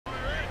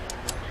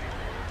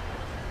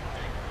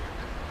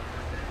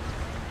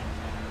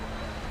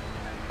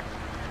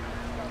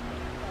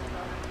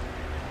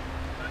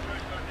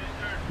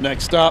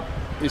Next up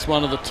is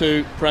one of the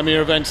two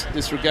premier events at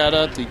this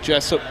regatta, the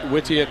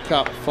Jessop-Whittier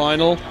Cup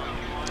final.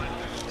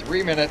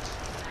 3 minutes.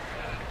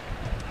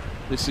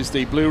 This is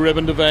the blue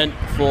ribbon event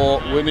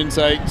for women's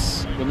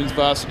eights, women's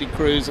varsity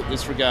crews at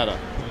this regatta.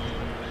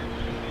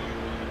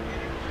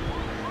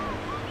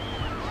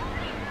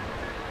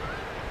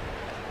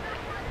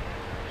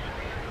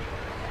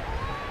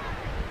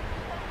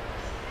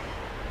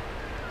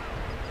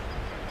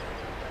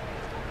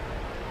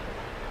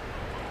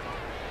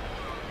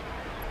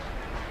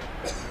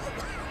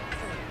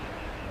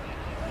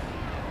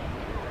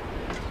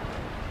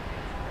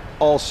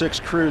 All 6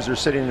 crews are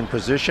sitting in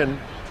position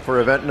for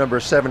event number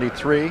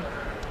 73,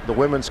 the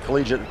Women's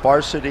Collegiate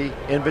Varsity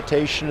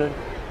Invitational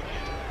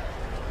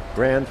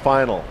Grand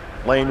Final.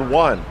 Lane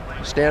 1,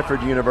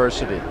 Stanford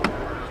University.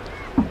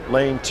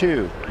 Lane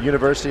 2,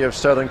 University of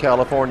Southern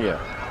California.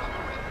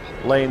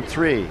 Lane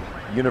 3,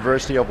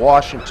 University of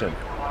Washington.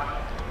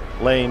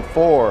 Lane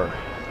 4,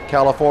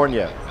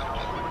 California.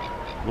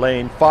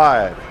 Lane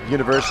 5,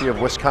 University of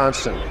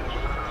Wisconsin.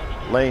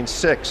 Lane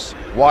 6,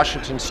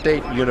 Washington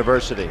State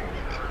University.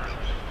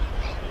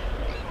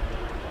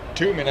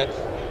 2 minutes.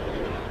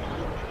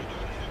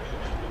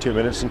 2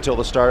 minutes until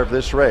the start of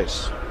this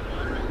race.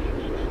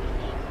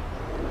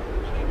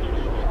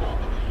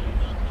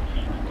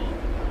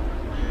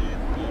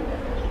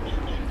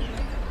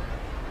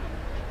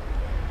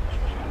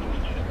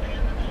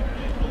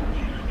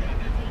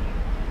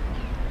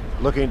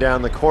 Looking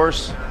down the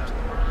course,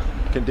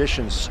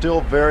 conditions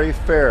still very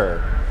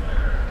fair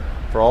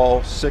for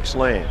all 6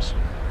 lanes.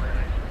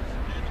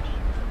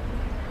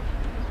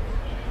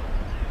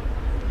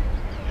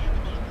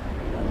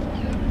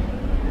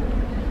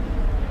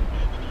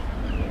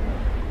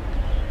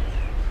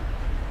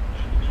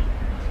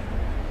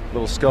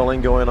 Little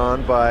sculling going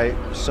on by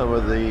some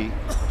of the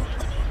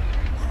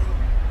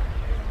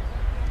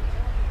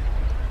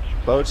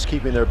boats,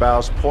 keeping their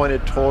bows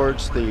pointed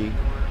towards the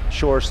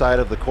shore side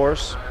of the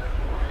course.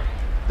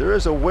 There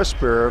is a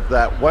whisper of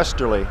that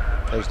westerly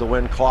as the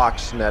wind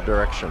clocks in that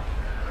direction.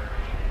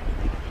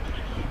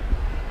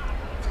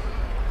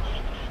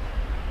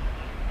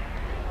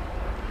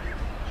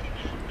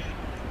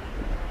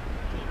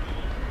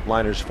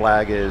 Liner's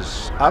flag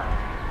is up.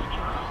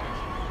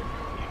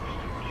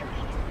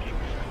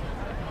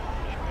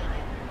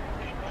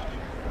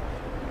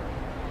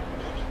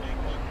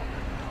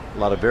 A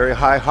lot of very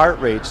high heart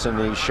rates in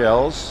these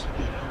shells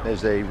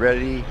as they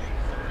get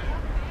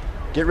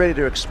ready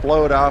to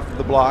explode off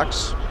the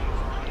blocks.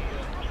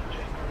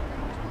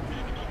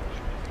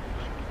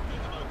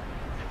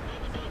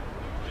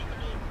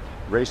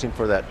 Racing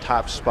for that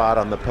top spot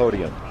on the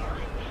podium.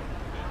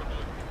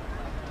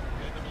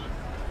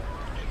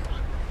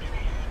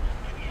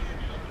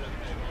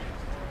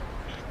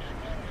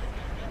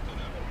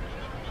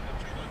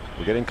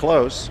 We're getting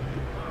close.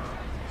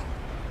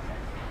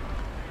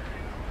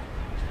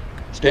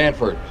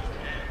 Stanford,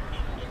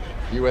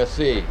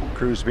 USC.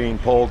 Crews being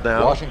pulled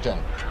now. Washington,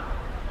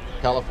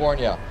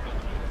 California,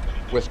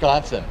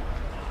 Wisconsin,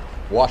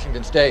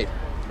 Washington State.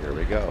 Here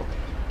we go.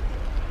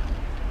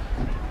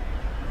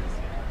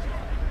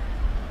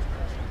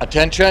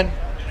 Attention,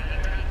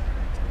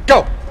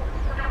 go!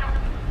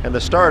 And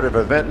the start of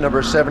event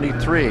number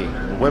 73,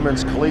 the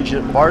Women's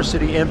Collegiate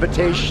Varsity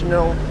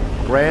Invitational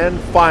Grand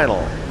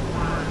Final.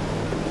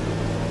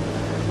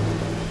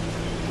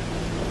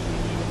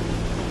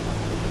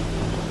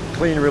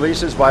 Clean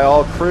releases by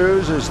all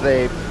crews as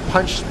they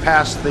punch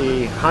past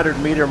the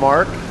 100-meter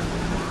mark.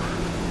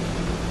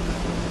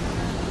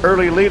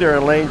 Early leader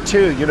in lane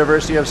 2,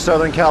 University of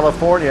Southern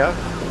California.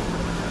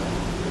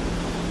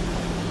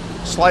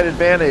 Slight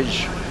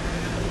advantage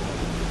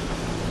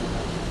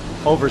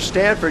over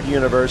Stanford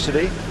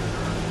University.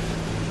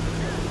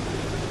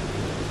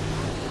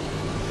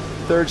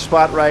 Third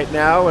spot right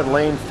now in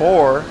lane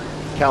 4,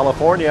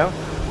 California.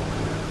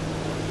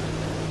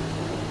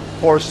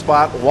 Fourth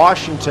spot,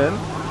 Washington.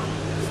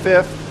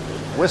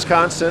 5th,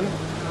 Wisconsin.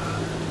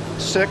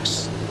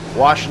 6th,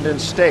 Washington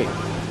State.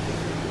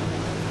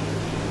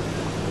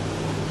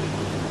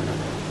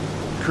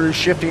 Crew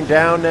shifting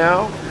down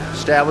now,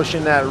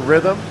 establishing that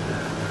rhythm,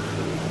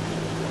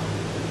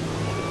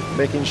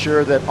 making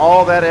sure that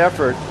all that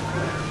effort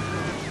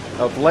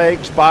of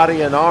legs,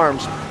 body, and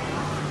arms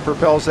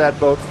propels that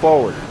boat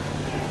forward.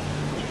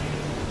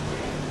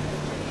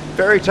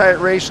 Very tight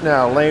race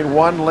now, lane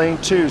 1, lane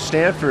 2,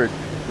 Stanford,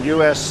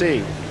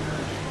 USC.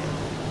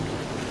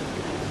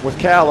 With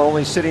Cal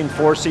only sitting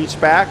 4 seats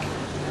back.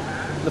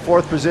 In the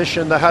 4th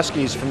position, the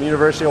Huskies from the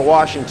University of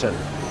Washington.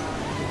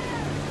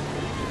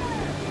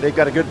 They've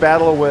got a good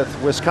battle with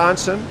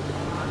Wisconsin,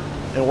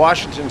 and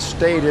Washington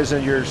State is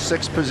in your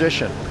 6th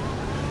position.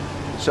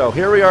 So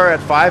here we are at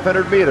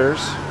 500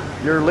 meters.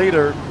 Your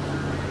leader,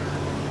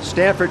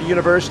 Stanford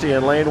University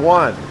in lane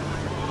 1,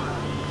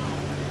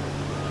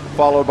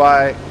 followed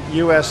by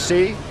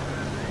USC,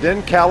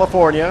 then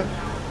California,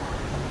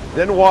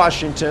 then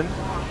Washington,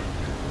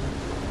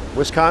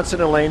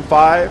 Wisconsin in lane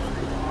 5,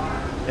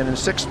 and in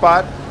 6th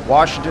spot,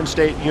 Washington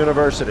State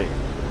University.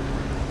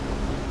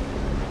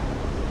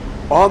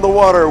 On the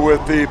water with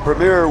the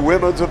premier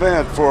women's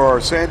event for our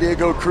San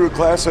Diego Crew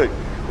Classic.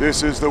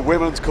 This is the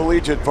Women's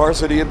Collegiate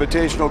Varsity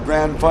Invitational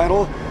Grand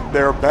Final.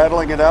 They're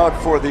battling it out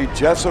for the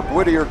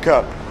Jessop-Whittier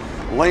Cup.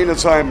 Lane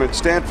assignment,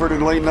 Stanford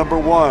in lane number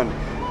 1,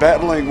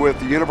 battling with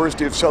the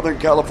University of Southern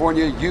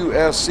California,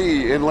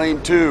 USC in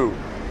lane 2.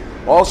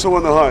 Also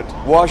in the hunt,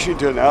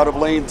 Washington out of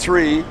lane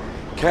 3,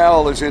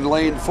 Cal is in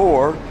lane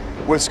 4,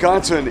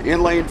 Wisconsin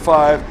in lane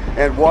 5,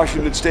 and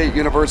Washington State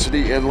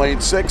University in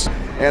lane 6.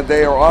 And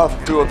they are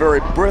off to a very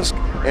brisk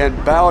and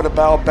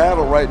bow-to-bow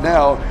battle right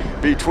now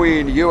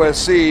between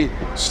USC,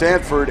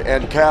 Stanford,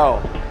 and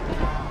Cal.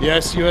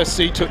 Yes,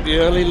 USC took the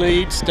early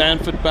lead.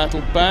 Stanford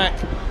battled back.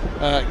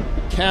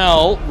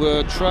 Cal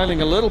were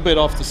trailing a little bit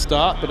off the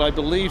start, but I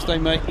believe they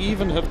may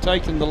even have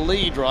taken the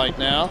lead right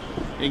now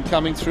in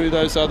coming through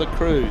those other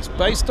crews.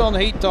 Based on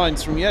heat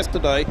times from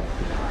yesterday,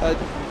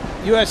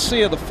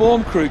 USC are the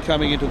form crew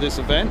coming into this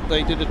event.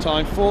 They did a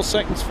time 4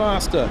 seconds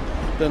faster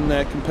than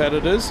their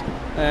competitors,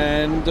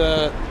 and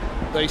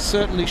they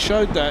certainly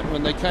showed that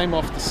when they came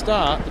off the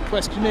start. The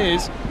question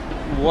is,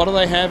 what do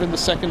they have in the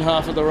second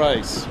half of the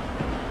race?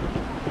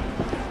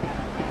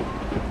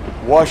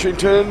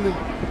 Washington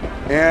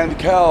and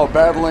Cal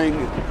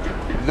battling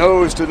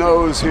nose to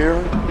nose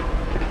here.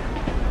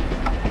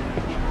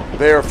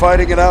 They are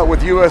fighting it out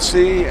with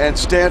USC and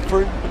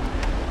Stanford.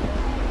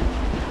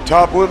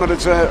 Top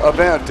women's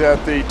event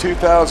at the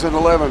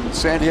 2011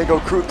 San Diego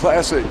Crew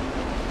Classic.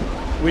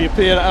 We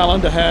appear,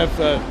 Alan, to have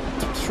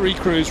 3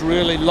 crews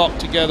really locked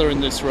together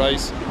in this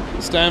race.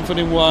 Stanford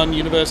in 1,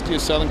 University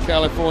of Southern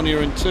California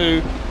in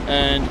 2,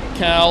 and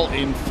Cal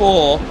in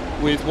 4,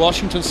 with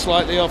Washington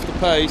slightly off the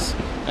pace,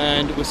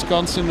 and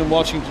Wisconsin and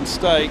Washington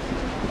State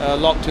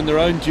locked in their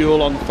own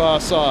duel on the far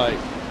side.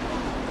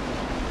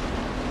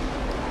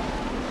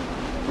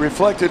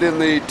 Reflected in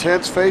the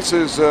tense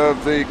faces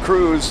of the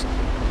crews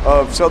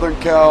of Southern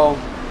Cal,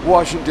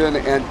 Washington,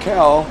 and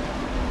Cal,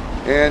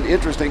 an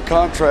interesting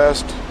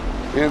contrast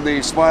in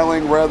the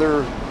smiling,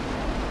 rather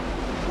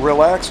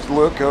relaxed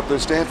look of the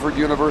Stanford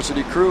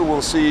University crew.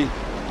 We'll see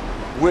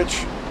which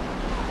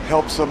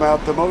helps them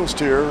out the most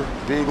here,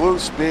 being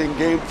loose, being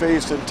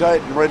game-faced and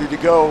tight and ready to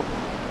go.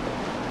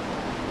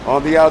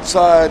 On the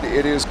outside,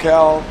 it is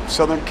Cal,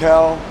 Southern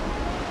Cal,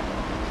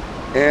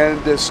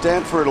 and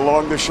Stanford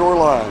along the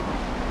shoreline.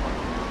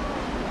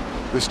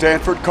 The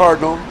Stanford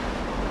Cardinal.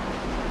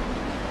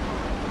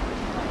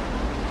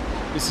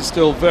 This is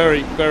still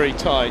very, very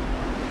tight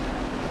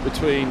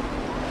between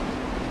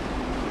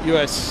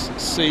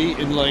USC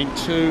in lane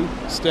 2,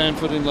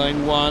 Stanford in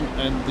lane 1,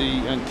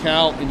 and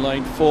Cal in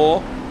lane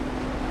 4.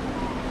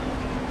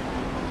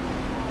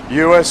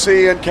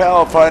 USC and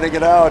Cal fighting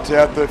it out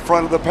at the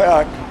front of the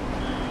pack,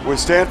 with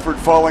Stanford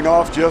falling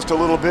off just a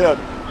little bit.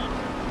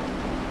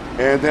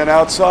 And then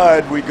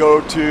outside we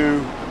go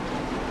to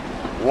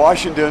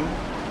Washington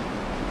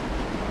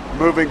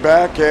moving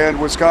back, and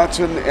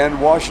Wisconsin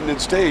and Washington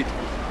State.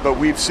 But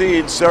we've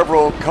seen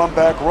several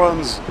comeback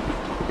runs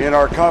in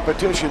our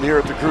competition here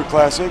at the Crew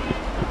Classic,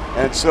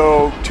 and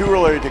so too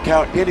early to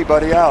count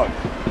anybody out.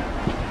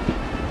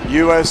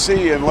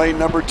 USC in lane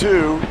number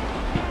 2,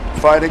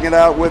 fighting it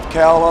out with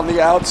Cal on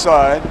the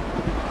outside.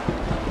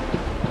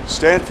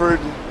 Stanford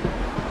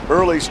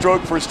early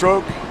stroke for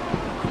stroke,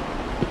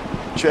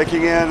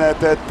 checking in at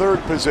that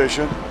 3rd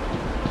position.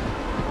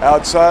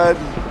 Outside,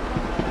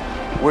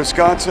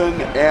 Wisconsin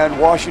and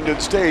Washington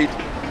State.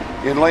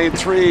 In lane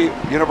 3,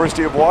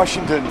 University of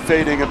Washington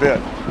fading a bit.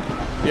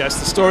 Yes,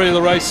 the story of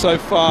the race so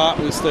far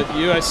was that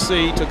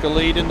USC took a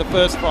lead in the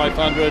first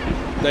 500.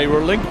 They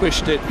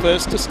relinquished it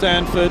first to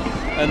Stanford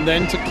and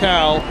then to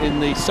Cal in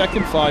the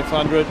second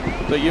 500.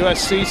 But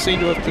USC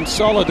seemed to have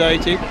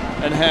consolidated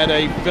and had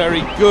a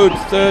very good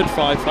third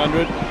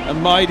 500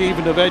 and might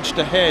even have edged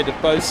ahead of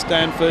both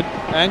Stanford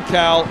and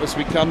Cal as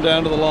we come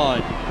down to the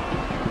line.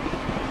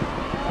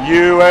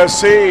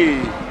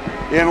 USC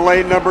in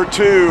lane number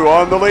 2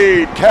 on the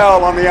lead,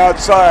 Cal on the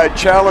outside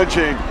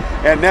challenging,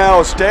 and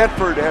now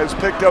Stanford has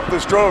picked up the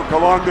stroke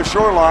along the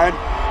shoreline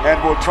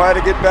and will try to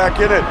get back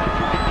in it.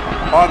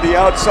 On the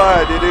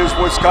outside, it is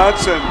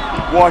Wisconsin,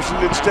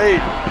 Washington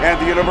State,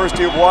 and the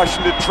University of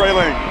Washington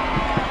trailing.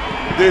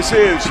 This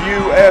is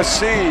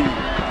USC.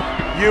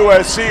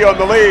 USC on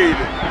the lead,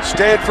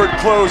 Stanford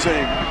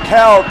closing,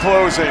 Cal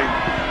closing,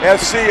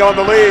 SC on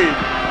the lead.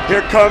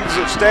 Here comes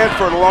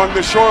Stanford along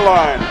the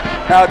shoreline.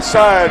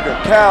 Outside,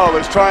 Cal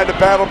is trying to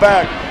battle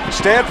back.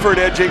 Stanford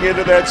edging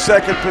into that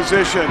 2nd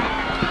position.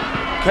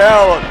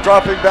 Cal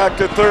dropping back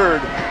to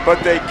 3rd,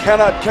 but they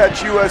cannot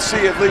catch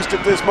USC, at least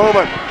at this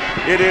moment.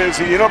 It is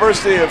the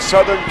University of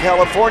Southern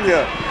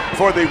California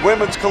for the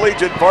Women's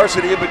Collegiate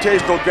Varsity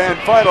Invitational Grand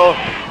Final,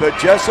 the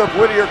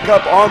Jessop-Whittier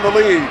Cup on the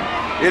lead.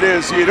 It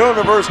is the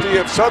University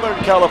of Southern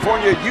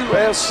California,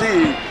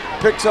 USC,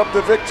 picks up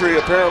the victory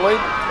apparently,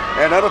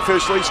 and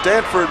unofficially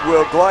Stanford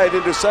will glide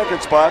into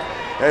 2nd spot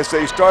as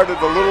they started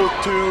a little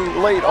too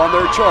late on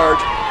their charge,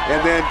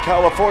 and then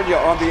California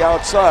on the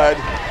outside.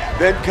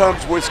 Then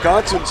comes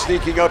Wisconsin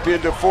sneaking up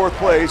into 4th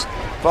place,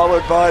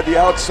 followed by the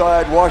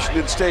outside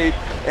Washington State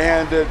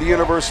and the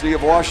University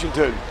of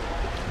Washington.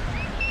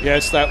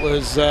 Yes, that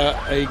was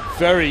a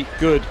very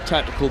good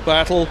tactical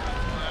battle.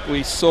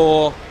 We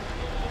saw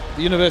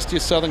the University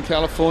of Southern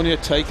California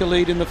take a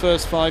lead in the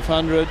first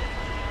 500.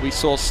 We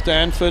saw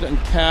Stanford and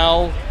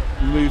Cal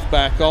move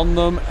back on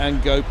them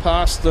and go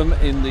past them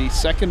in the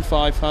second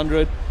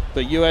 500,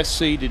 but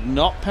USC did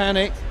not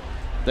panic.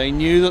 They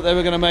knew that they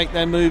were going to make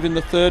their move in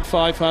the third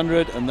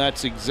 500, and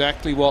that's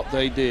exactly what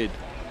they did.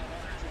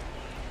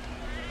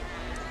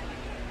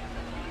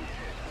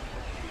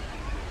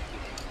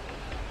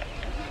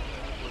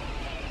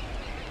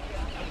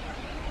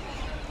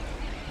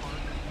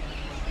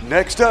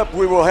 Next up,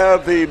 we will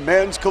have the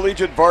Men's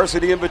Collegiate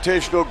Varsity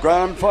Invitational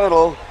Grand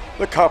Final,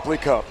 the Copley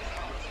Cup.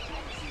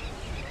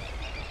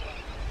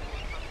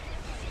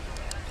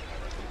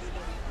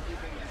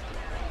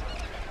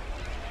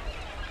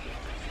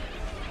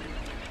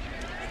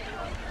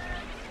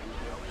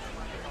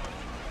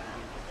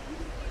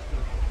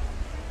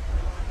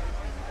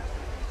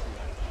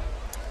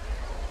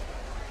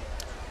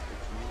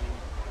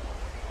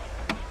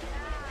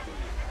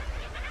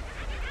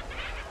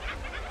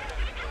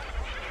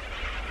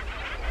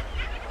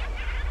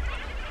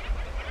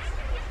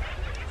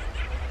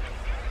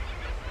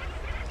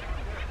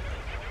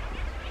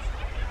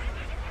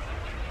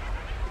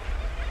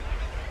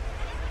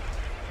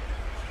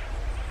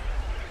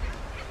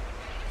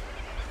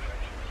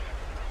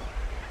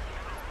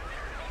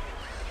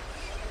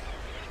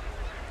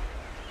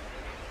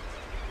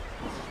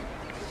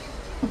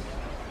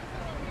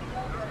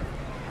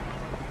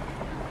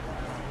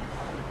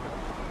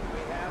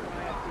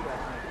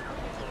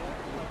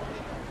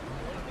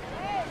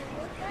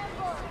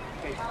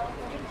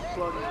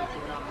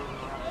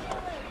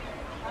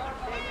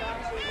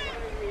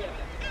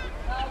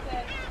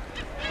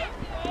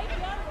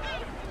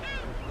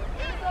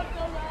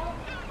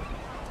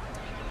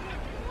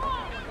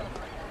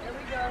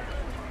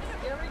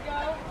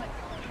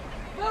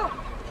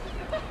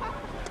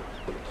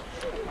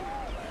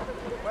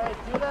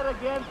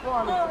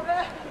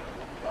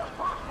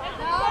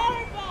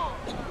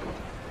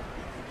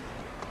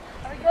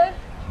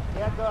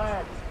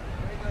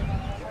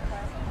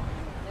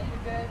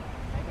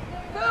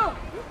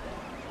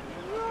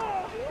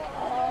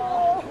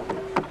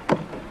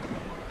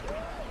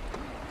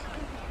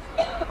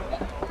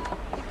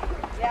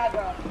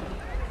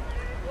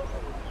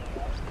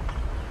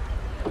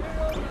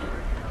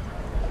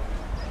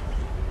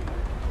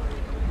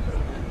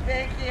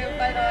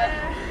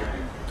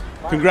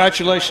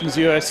 Congratulations,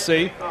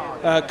 USC.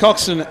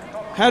 Coxon,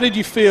 how did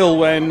you feel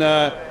when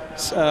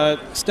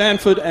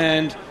Stanford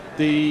and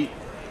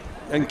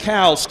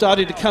Cal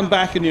started to come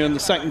back on you in the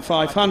second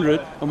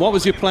 500, and what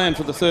was your plan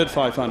for the third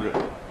 500?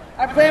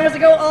 Our plan was to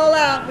go all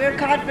out. We were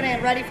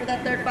confident, ready for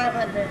that third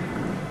 500.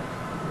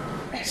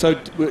 So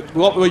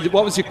what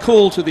was your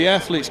call to the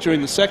athletes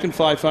during the second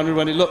 500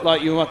 when it looked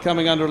like you were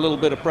coming under a little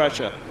bit of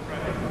pressure?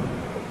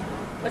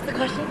 What's the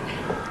question?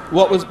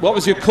 What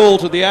was your call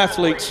to the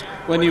athletes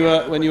when you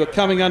were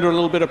coming under a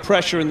little bit of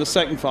pressure in the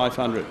second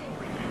 500?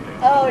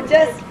 Oh,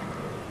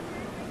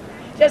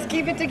 just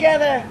keep it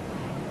together,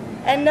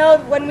 and know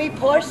when we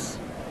push.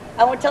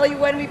 I won't tell you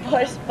when we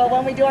push, but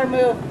when we do our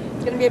move,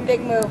 it's going to be a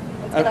big move.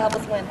 It's going to help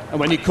us win. And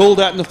when you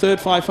called out in the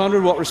third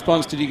 500, what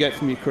response did you get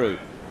from your crew?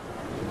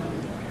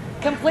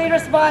 Complete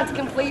response,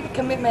 complete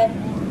commitment.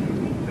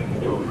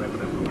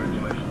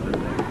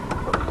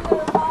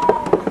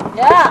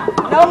 Yeah,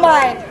 no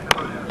mind.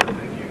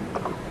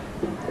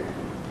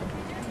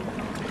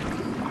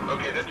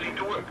 Okay, that seemed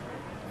to work.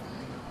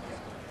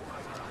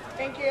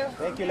 Thank you.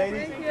 Thank you,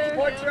 ladies. Thank you.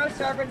 Sports row,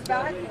 starboard's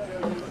back.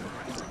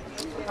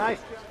 Nice.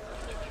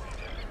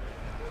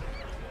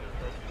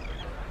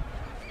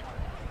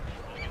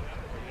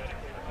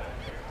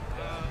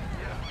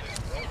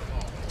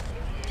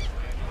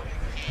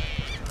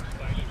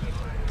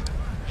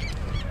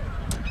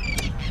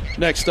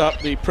 Next up,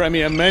 the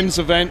premier men's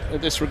event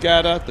at this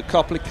regatta, the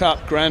Copley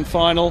Cup Grand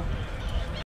Final.